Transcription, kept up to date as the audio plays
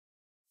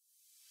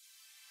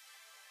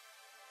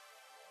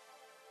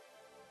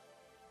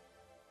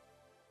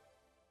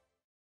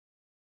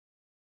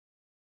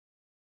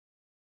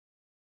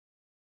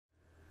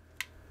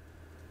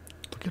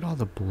Look at all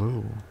the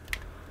blue.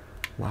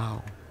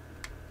 Wow.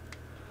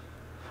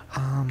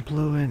 I'm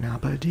blue and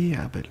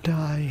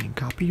𝐵𝓊𝓈𝒾𝓃𝓆𝓊𝒾𝓃𝓾e and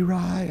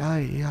copyright.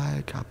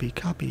 I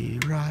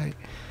copyright.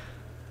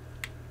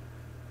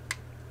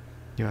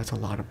 Yeah, that's a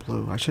lot of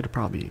blue. I should have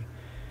probably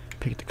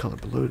picked the color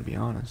blue, to be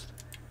honest.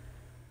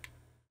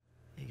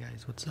 Hey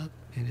guys, what's up?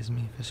 It is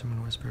me,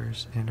 Fisherman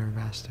Whispers, and our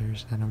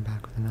Vasterz, and I'm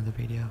back with another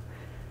video.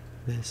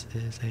 This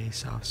is a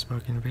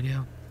soft-spoken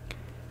video,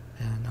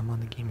 and I'm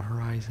on the game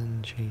Horizon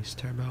Chase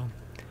Turbo.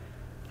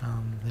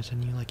 There's a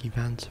new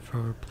event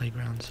for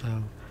Playground,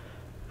 so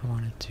I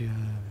wanted to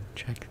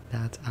check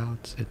that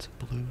out. It's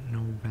Blue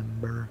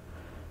November.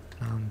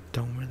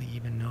 Don't really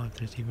even know if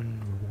there's even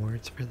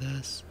rewards for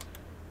this.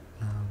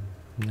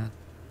 I'm not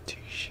too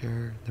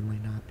sure. There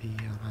might not be.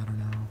 I don't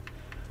know.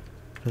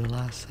 For the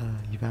last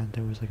event,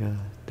 there was a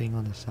thing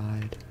on the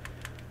side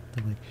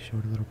that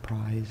showed a little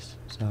prize.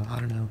 So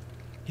I don't know.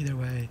 Either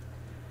way,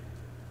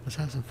 let's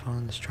have some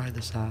fun. Let's try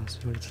this out.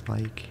 See what it's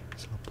like.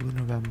 So Blue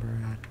November.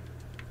 I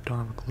don't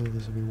have a clue if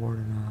there's a reward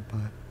or not,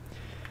 but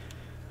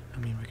I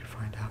mean we could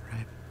find out,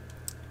 right?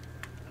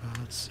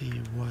 Let's see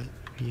what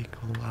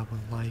vehicle I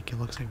would like. It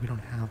looks like we don't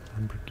have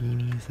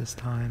Lamborghinis this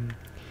time.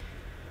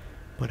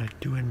 But I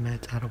do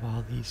admit, out of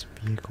all these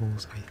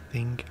vehicles, I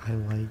think I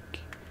like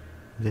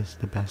this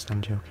the best.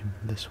 I'm joking.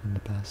 This one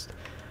the best.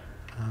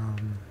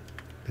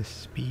 The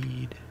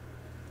speed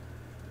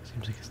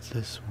seems like it's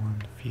this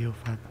one. Fuel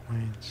 5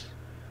 points.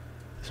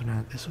 This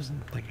one. This was a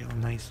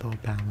nice little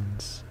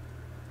balance.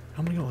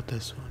 I'm gonna go with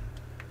this one.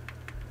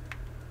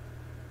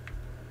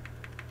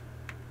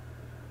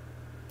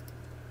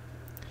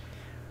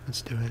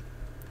 Let's do it.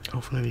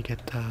 Hopefully we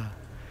get the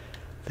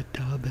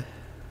dub,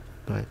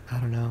 but I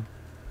don't know.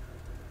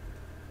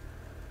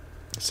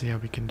 Let's see how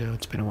we can do.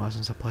 It's been a while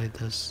since I played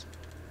this.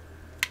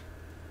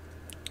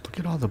 Look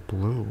at all the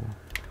blue.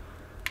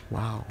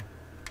 Wow.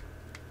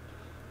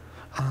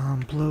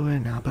 I'm blue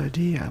and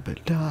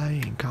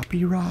𝐵𝓊𝓈𝒾𝓃𝓆𝓊𝒾𝓃𝓾e and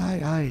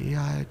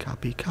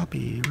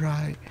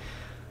copyright.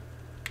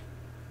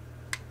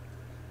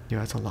 Yeah,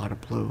 that's a lot of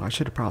blue. I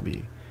should have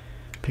probably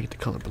picked the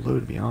color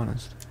blue, to be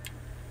honest.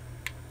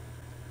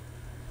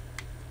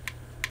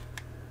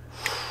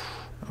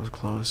 That was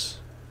close.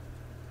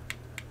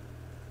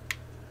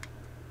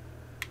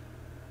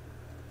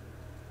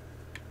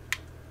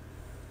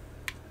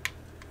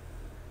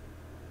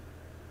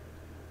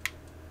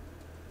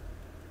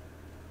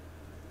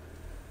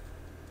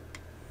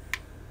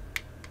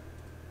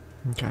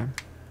 Okay.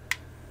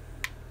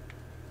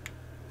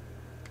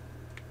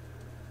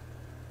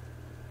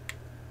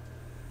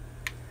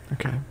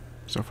 Okay,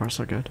 so far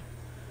so good.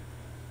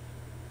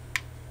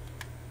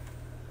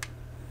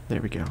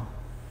 There we go.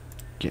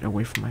 Get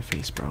away from my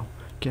face, bro.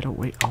 Get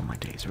away. Oh my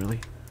days,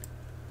 really?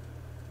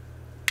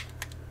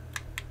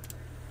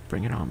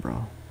 Bring it on,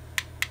 bro.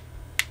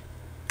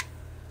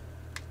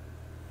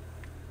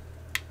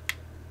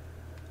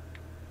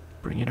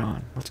 Bring it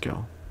on. Let's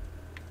go.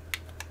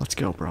 Let's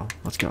go, bro.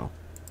 Let's go.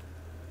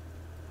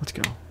 Let's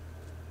go.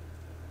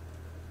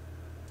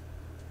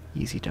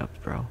 Easy dubs,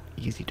 bro.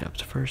 Easy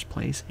dubs. First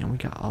place, and we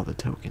got all the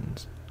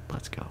tokens.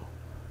 Let's go.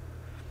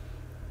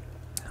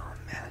 Oh,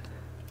 man.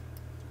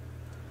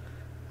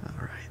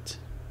 Alright.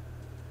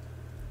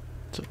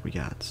 So we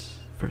got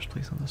first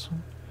place on this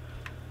one.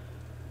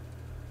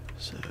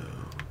 So,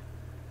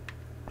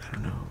 I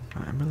don't know.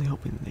 I'm really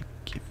hoping they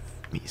give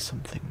me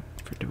something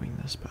for doing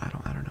this, but I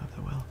don't know if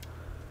they will.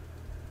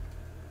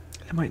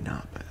 They might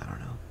not, but I don't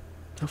know.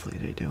 Hopefully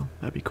they do.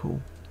 That'd be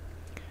cool.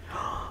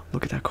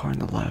 Look at that car on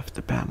the left,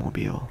 the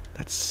Batmobile.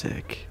 That's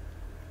sick.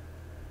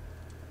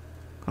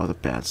 Oh, the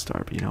bad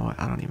start, but you know what?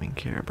 I don't even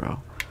care,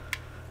 bro.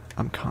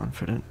 I'm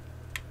confident.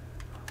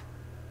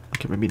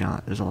 Okay, maybe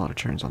not. There's a lot of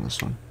turns on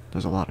this one.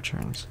 There's a lot of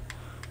turns.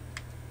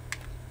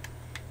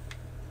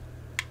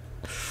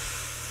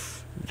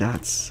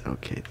 That's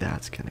okay.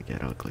 That's gonna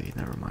get ugly.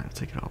 Never mind. I'll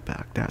take it all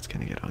back. That's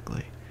gonna get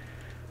ugly.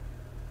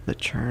 The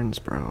turns,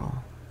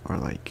 bro,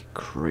 are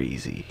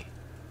crazy.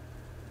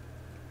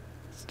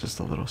 It's just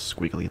a little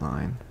squiggly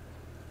line.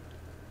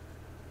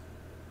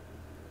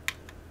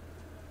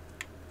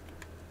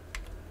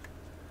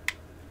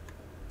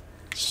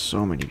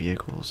 So many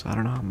vehicles. I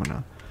don't know how I'm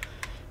gonna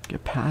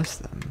get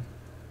past them.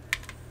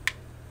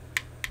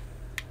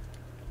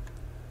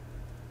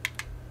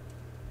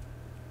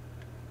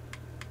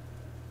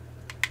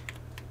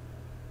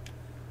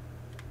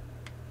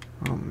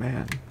 Oh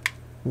man.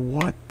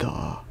 What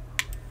the?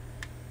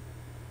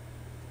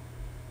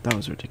 That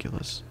was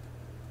ridiculous.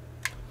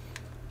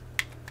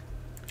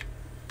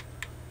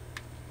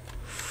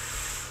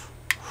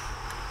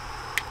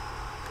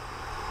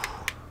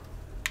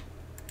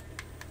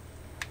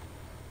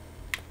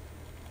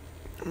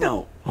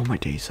 No! Oh my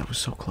days, I was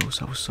so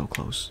close. I was so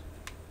close.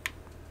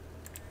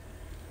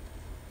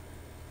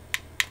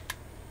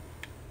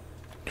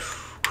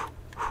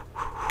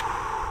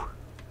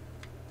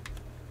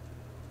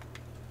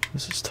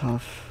 This is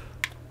tough.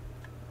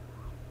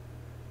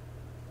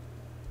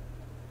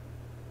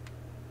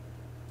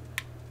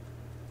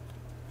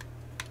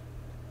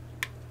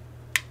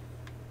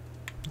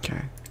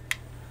 Okay.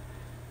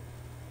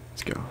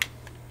 Let's go.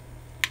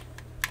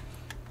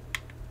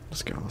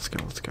 let's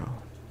go, let's go.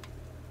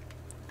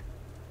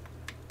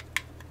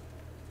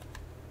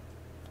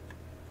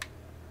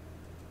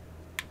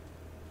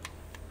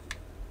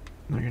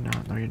 No, you're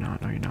not, no, you're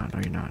not, no, you're not, no,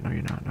 you're not, no,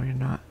 you're not, no, you're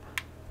not.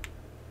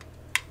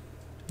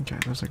 Okay,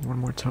 there's like one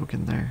more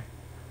token there.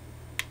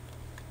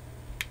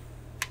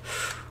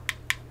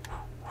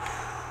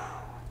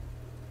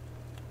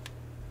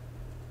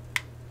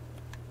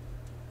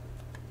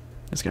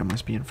 This guy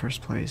must be in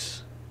first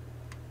place.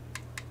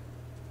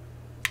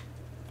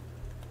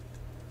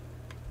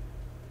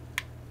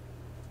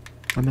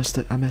 I missed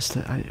it, I missed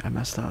it, I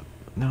messed up.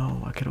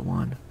 No, I could have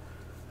won.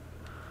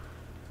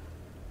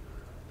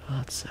 Oh,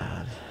 that's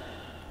sad.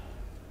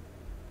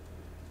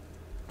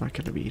 I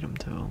could have beat him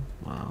too.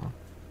 Wow.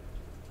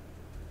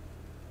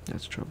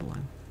 That's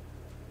troubling.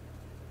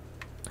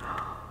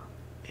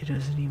 It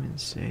doesn't even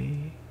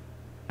say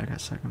I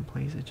got second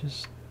place, it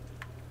just...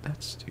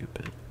 That's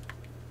stupid.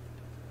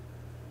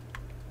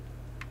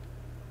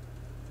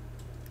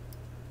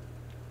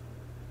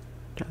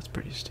 That's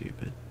pretty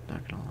stupid,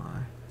 not gonna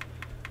lie.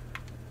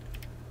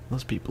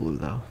 Must be blue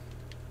though.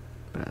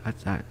 But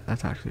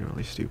that's actually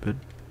really stupid.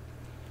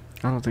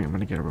 I don't think I'm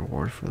gonna get a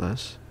reward for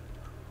this.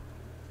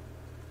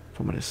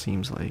 From what it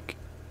seems like.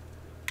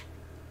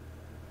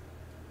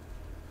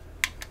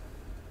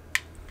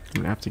 I'm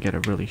gonna have to get a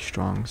really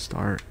strong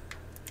start.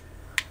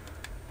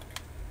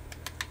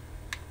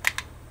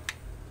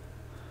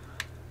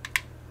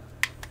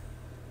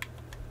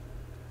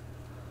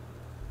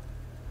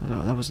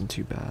 No, that wasn't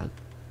too bad.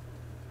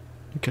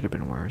 It could have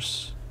been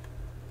worse.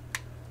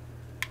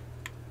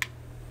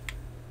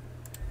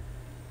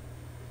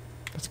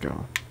 Let's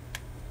go.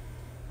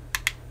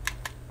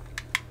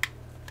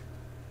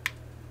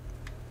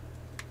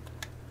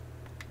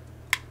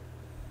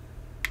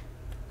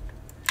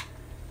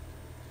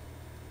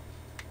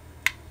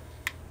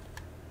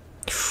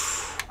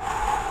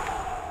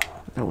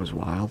 That was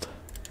wild.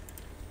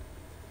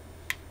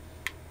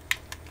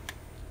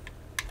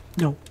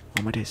 No,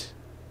 oh my days.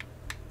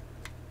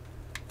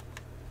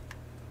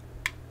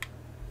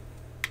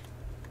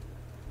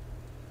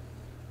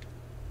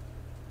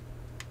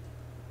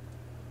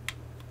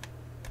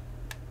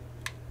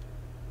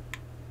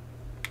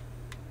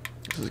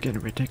 This is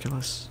getting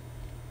ridiculous.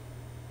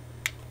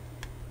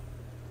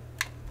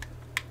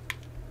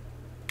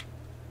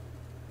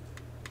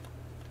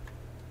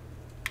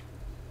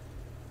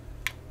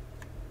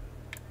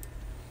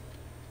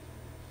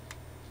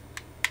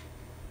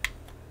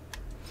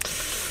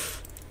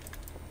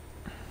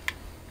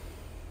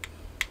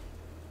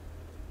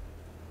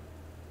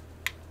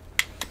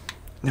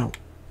 No.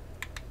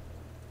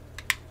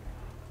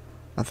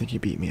 I think he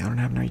beat me. I don't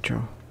have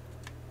nitro.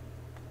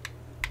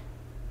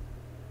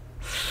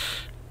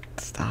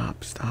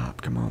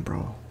 Stop. Come on,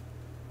 bro.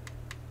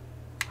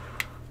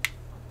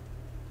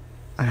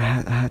 I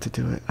had to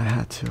do it. I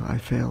had to. I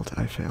failed.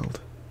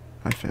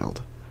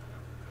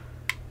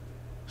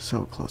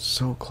 So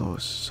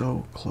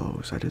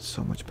close. I did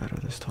so much better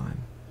this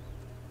time.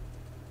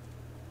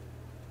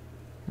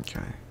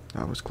 Okay.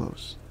 That was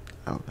close.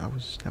 That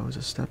was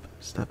a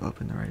step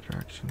up in the right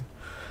direction.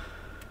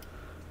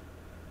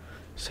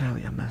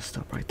 Sadly, I messed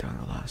up right down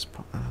the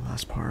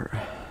last part.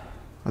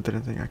 I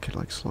didn't think I could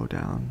like slow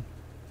down.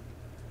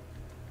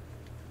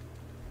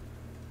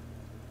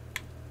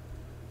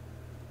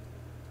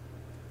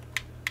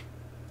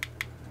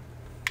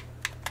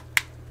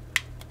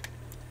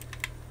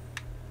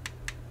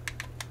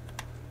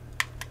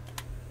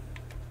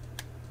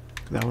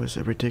 That was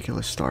a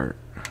ridiculous start.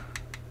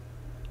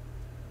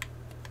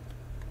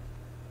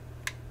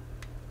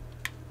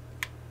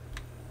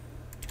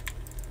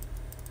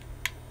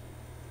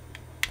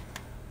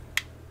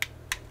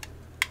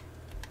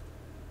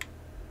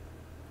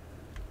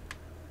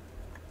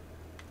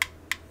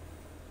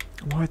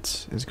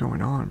 What is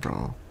going on,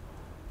 bro?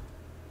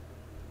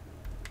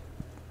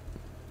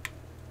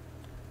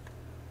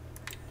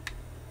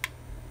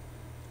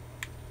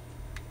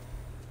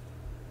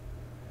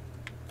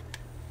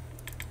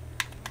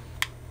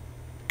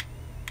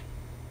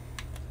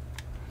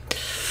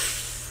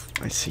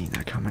 I seen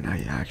that coming.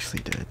 I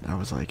actually did. I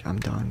was like, I'm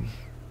done.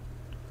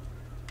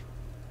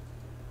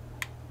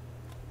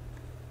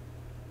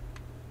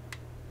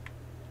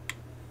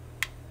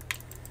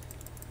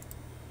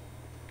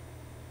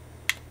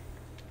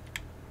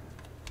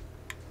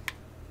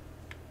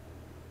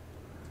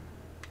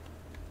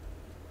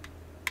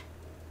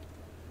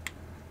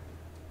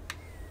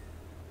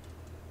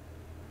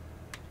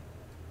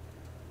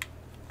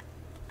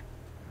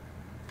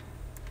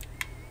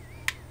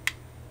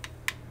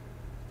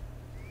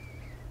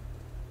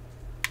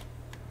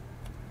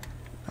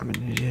 I'm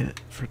an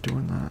idiot for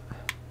doing that.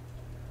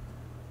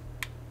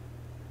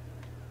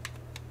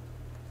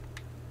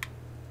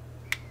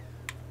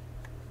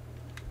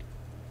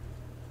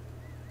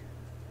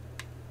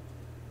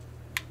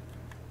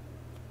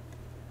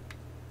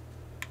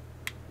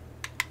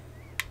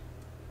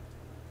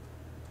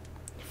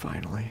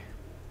 Finally.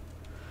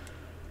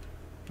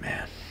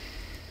 Man.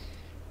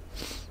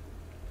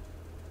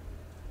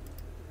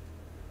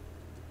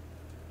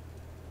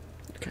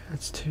 Okay,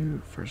 that's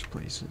 2 first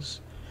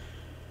places.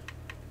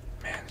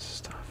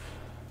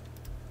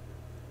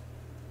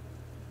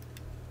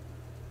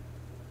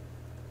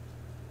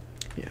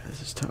 Yeah,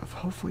 this is tough.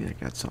 Hopefully I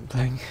get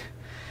something.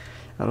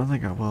 I don't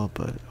think I will,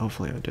 but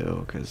hopefully I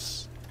do,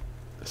 because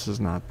this is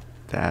not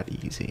that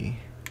easy.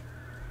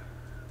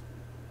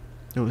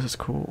 Oh, this is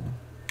cool.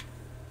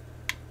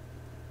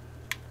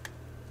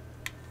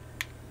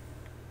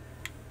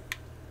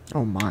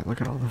 Oh my, look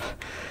at all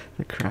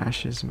the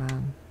crashes,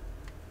 man.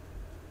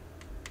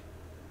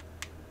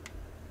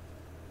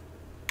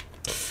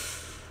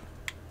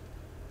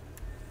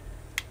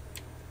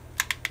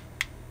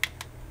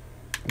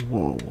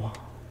 Whoa.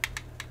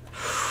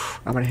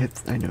 I'm gonna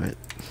hit, I knew it.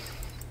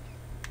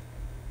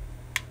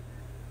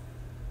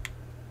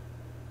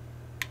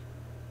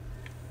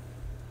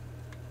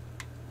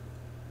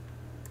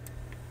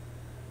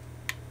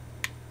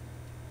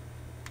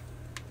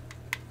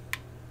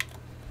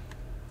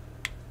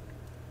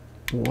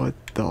 What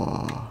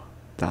the?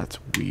 That's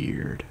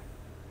weird.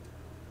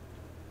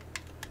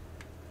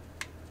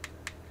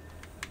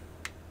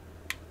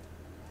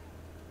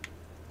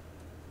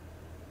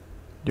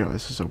 Yo,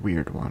 this is a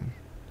weird one.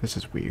 This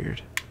is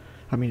weird.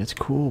 I mean, it's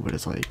cool, but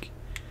it's like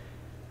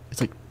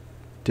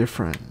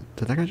different.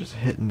 Did that guy just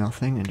hit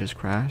nothing and just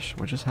crash?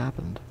 What just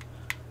happened?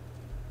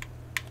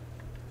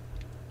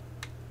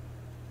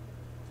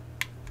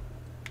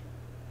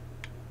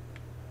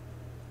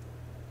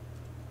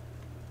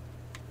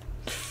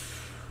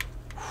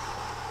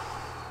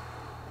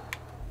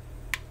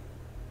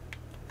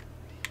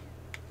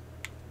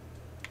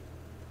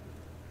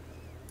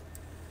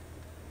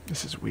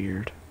 This is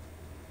weird.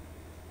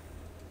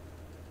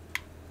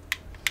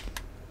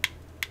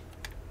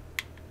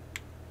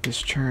 This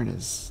churn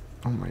is,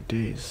 oh my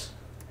days.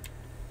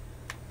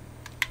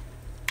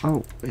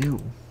 Oh,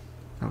 ew.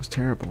 That was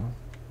terrible.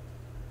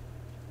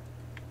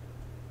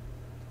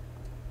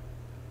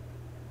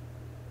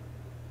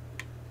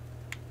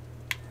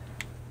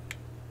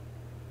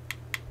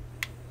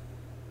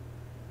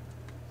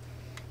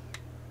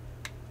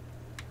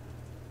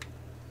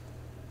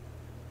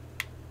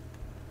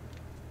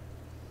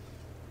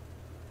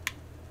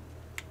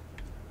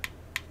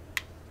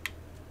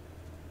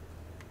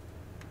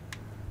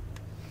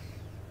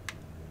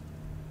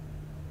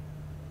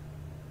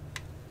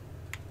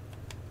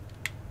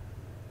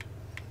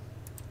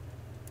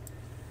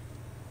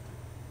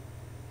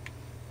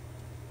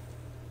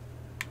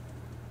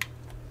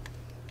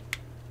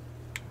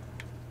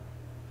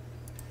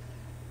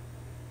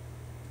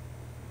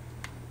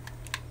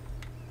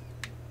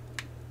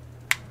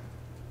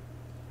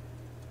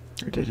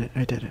 I did it,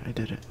 I did it, I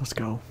did it. Let's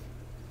go.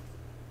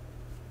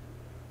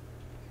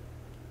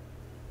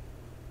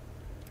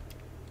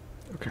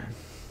 Okay.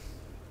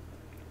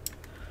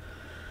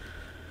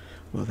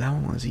 Well, that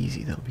one was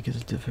easy though, because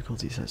the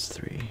difficulty says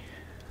 3.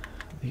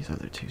 These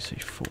other two say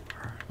 4.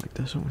 Like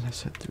this one has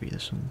said 3,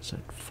 this one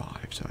said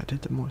 5. So I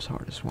did the most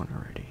hardest one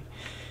already.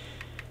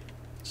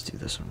 Let's do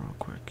this one real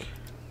quick.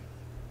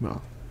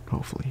 Well,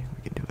 hopefully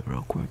we can do it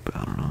real quick, but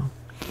I don't know.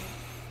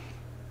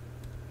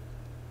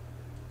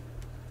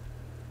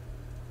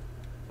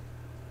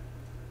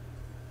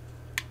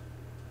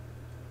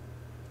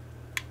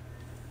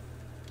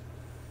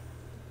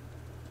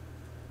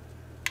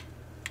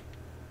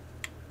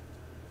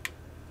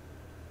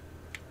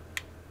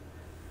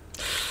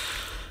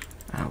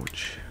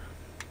 Ouch.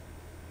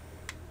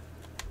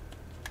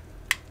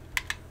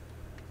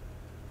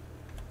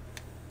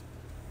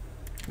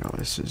 Oh,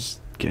 this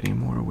is getting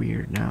more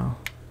weird now.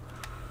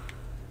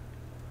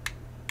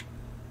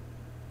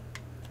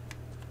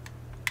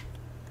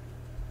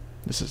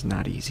 This is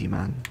not easy,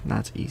 man.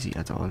 Not easy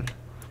at all.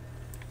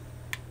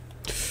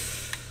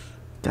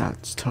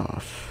 That's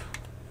tough.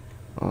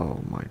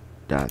 Oh my,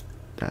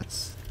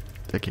 that's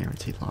a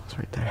guaranteed loss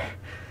right there.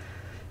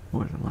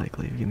 More than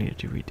likely, you need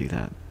to redo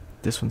that.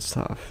 This one's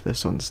tough.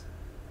 This one's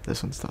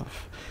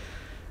tough.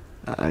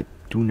 I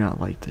do not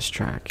like this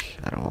track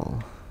at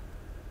all.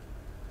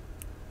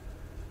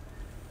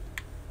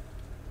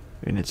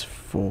 And it's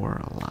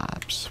 4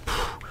 laps.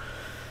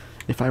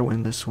 If I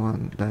win this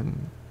one,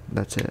 then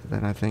that's it.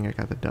 Then I think I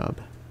got the dub.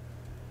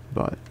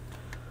 But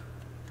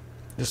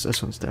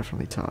this one's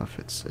definitely tough.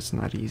 It's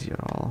not easy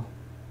at all.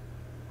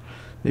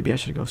 Maybe I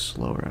should go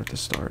slower at the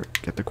start,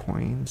 get the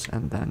coins,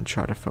 and then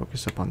try to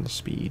focus up on the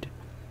speed.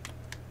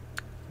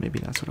 Maybe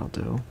that's what I'll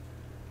do.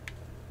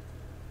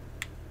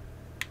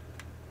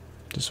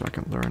 Just so I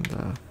can learn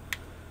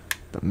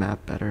the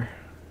map better.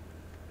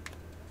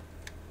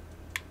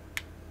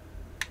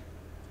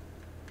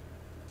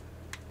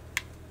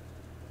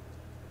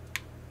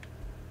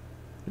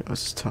 It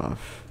was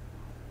tough.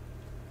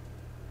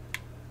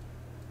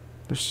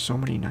 There's so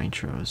many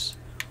nitros.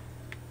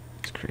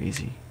 It's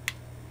crazy.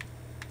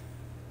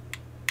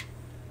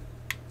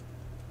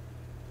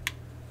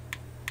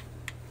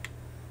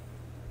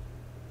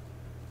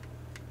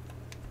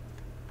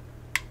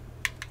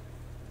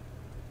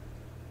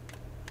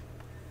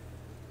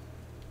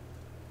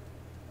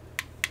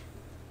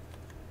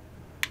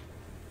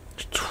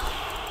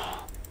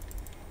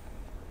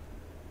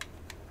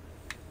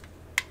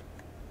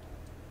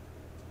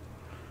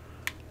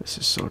 This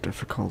is so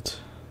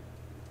difficult.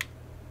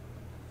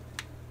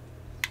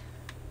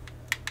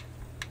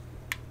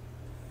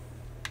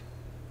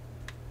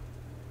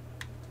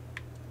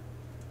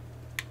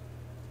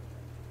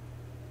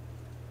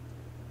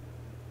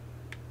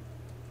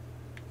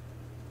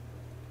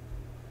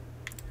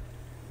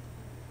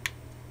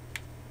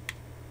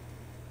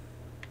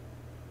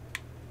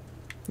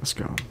 Let's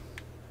go.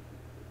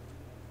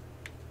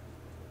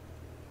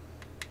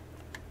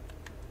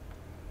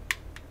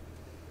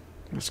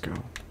 Let's go.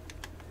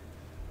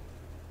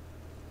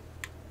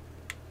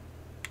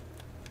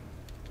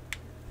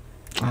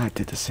 I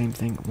did the same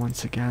thing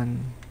once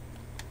again.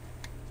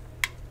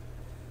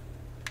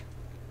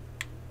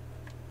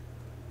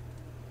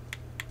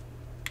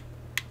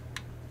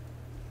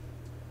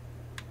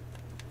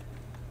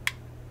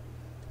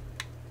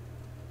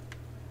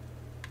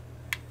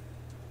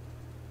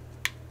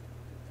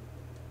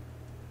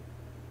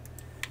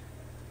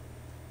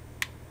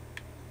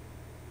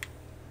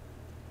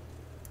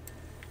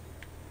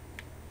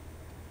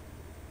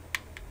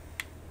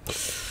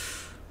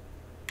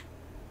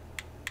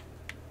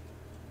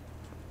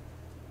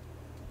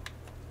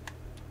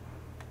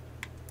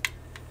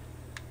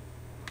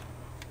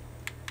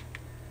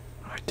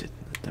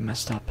 I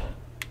messed up.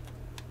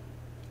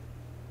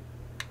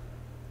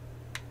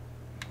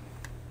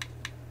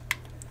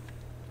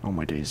 Oh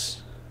my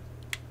days.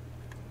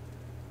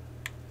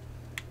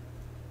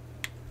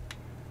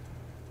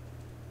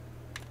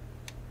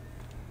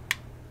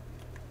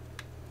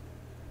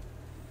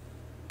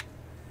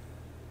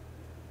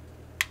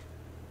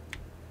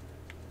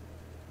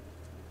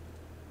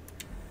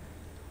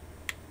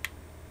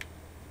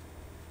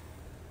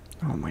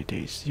 Oh my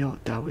days. Yo,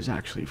 that was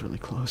actually really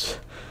close.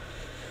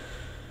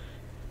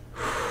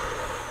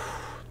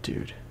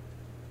 Dude,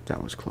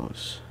 that was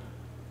close.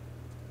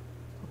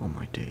 Oh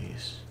my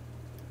days.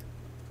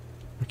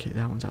 Okay,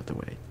 that one's out the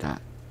way.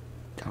 That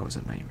was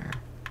a nightmare.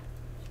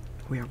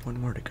 We have one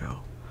more to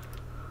go.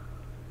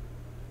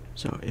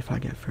 So if I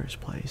get first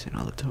place and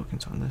all the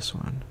tokens on this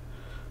one,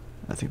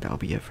 I think that'll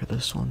be it for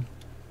this one.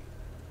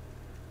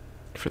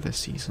 For this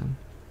season.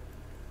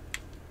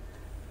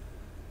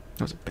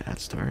 That was a bad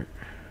start.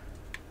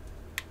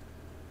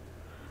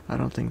 I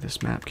don't think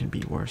this map can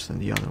be worse than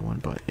the other one,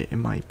 but it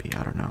might be.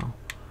 I don't know.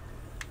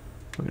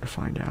 We're gonna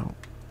find out.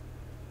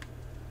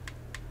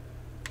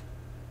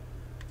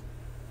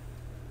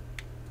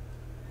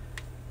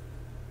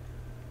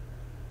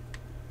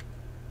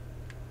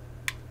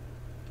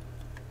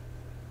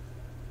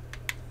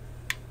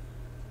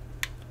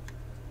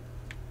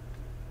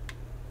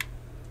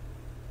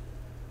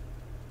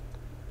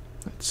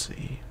 Let's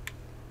see.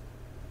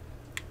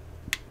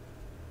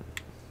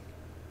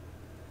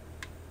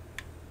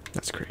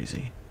 That's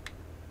crazy.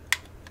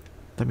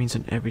 That means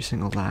in every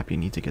single lap you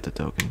need to get the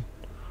token.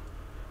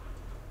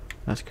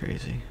 That's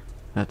crazy.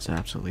 That's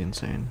absolutely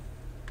insane.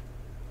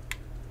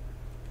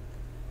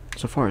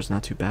 So far it's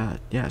not too bad.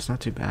 Yeah, it's not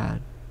too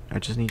bad. I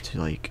just need to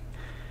like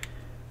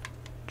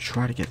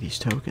try to get these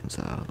tokens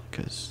though,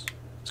 because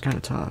it's kind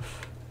of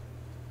tough.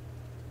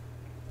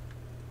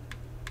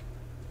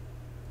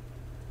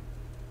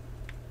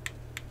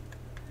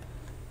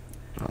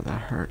 Oh,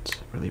 that hurts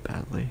really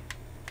badly.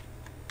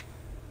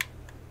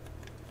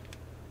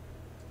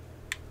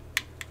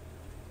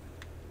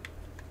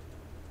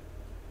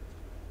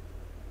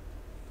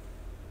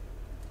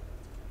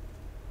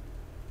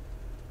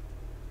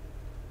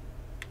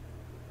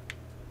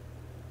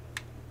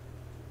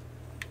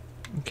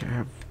 Okay, I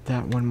have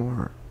that one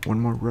more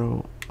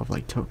row of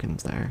like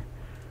tokens there.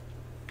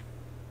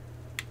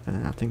 And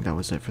then I think that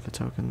was it for the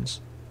tokens.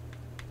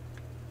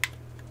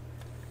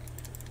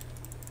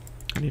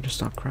 I need to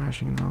stop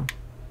crashing though.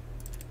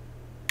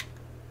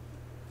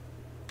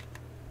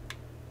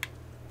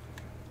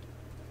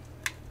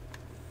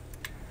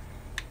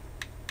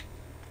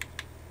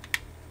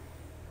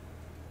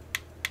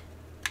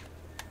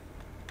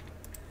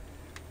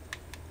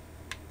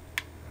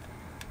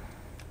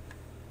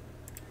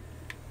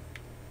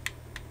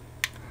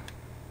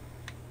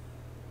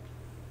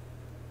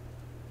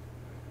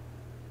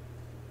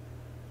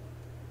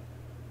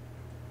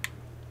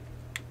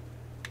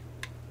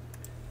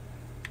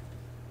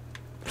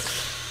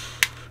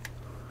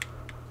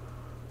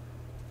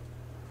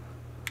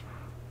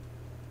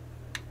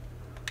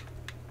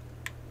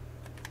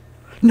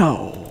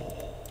 No!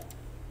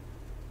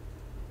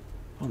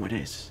 Oh my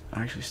days,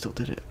 I actually still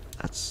did it.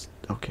 That's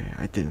okay,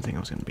 I didn't think I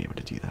was going to be able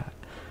to do that.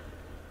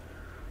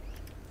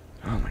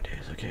 Oh my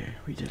days, okay,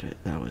 we did it.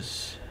 That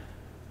was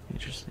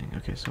interesting.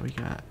 Okay, so we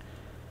got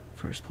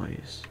first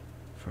place,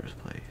 first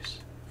place,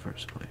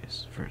 first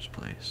place, first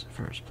place,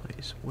 first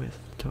place with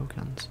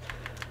tokens.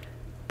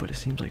 But it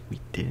seems like we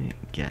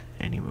didn't get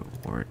any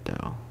reward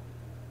though.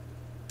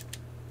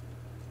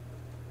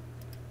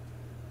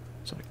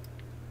 So it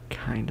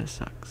kinda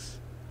sucks.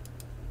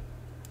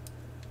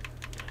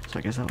 So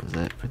I guess that was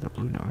it for the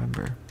Blue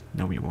November.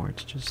 No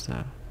rewards, just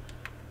a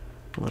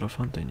little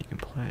fun thing you can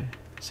play,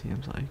 it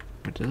seems like,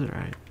 which is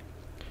alright.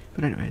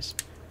 But anyways,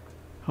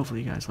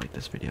 hopefully you guys like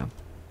this video.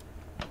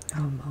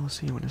 I'll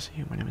see you when I see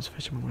you. My name is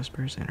Fisherman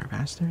Whispers and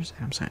Vasterz,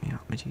 and I'm signing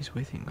out. My G's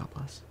with you and God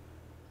bless.